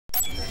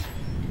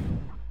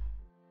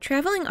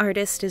Traveling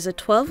Artist is a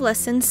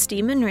 12-lesson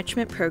STEAM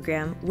enrichment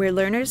program where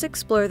learners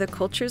explore the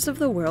cultures of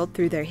the world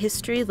through their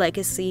history,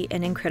 legacy,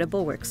 and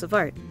incredible works of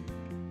art.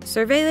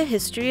 Survey the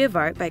history of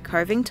art by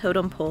carving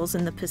totem poles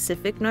in the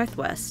Pacific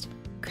Northwest,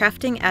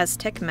 crafting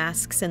Aztec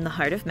masks in the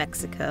heart of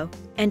Mexico,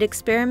 and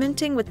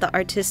experimenting with the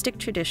artistic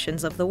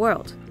traditions of the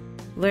world.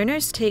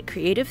 Learners take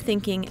creative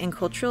thinking and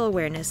cultural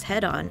awareness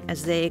head-on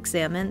as they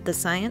examine the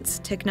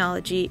science,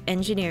 technology,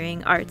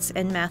 engineering, arts,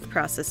 and math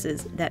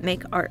processes that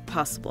make art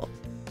possible.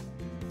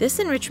 This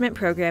enrichment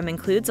program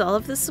includes all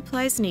of the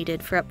supplies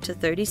needed for up to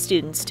 30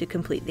 students to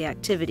complete the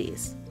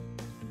activities.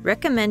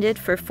 Recommended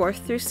for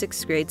 4th through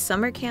 6th grade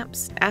summer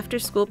camps,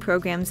 after-school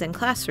programs, and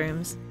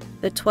classrooms,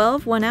 the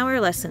 12 one-hour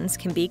lessons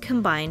can be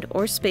combined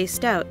or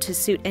spaced out to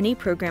suit any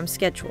program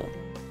schedule.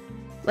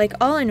 Like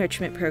all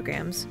enrichment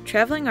programs,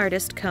 Traveling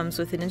Artist comes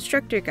with an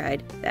instructor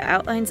guide that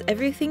outlines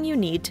everything you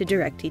need to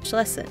direct each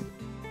lesson.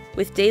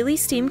 With daily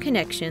STEAM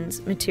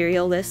connections,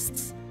 material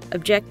lists,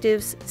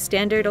 objectives,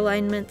 standard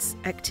alignments,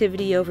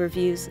 activity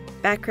overviews,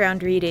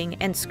 background reading,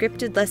 and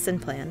scripted lesson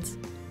plans,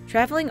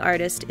 Traveling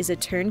Artist is a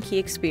turnkey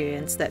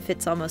experience that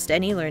fits almost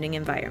any learning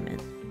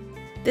environment.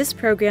 This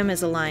program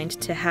is aligned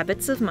to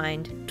Habits of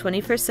Mind,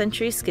 21st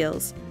Century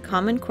Skills,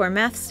 Common Core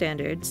Math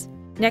Standards,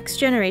 Next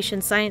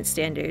Generation Science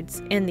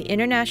Standards, and the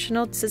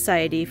International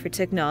Society for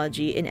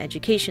Technology in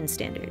Education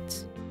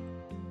Standards.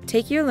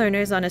 Take your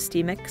learners on a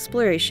STEAM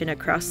exploration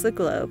across the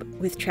globe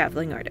with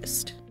Traveling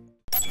Artist.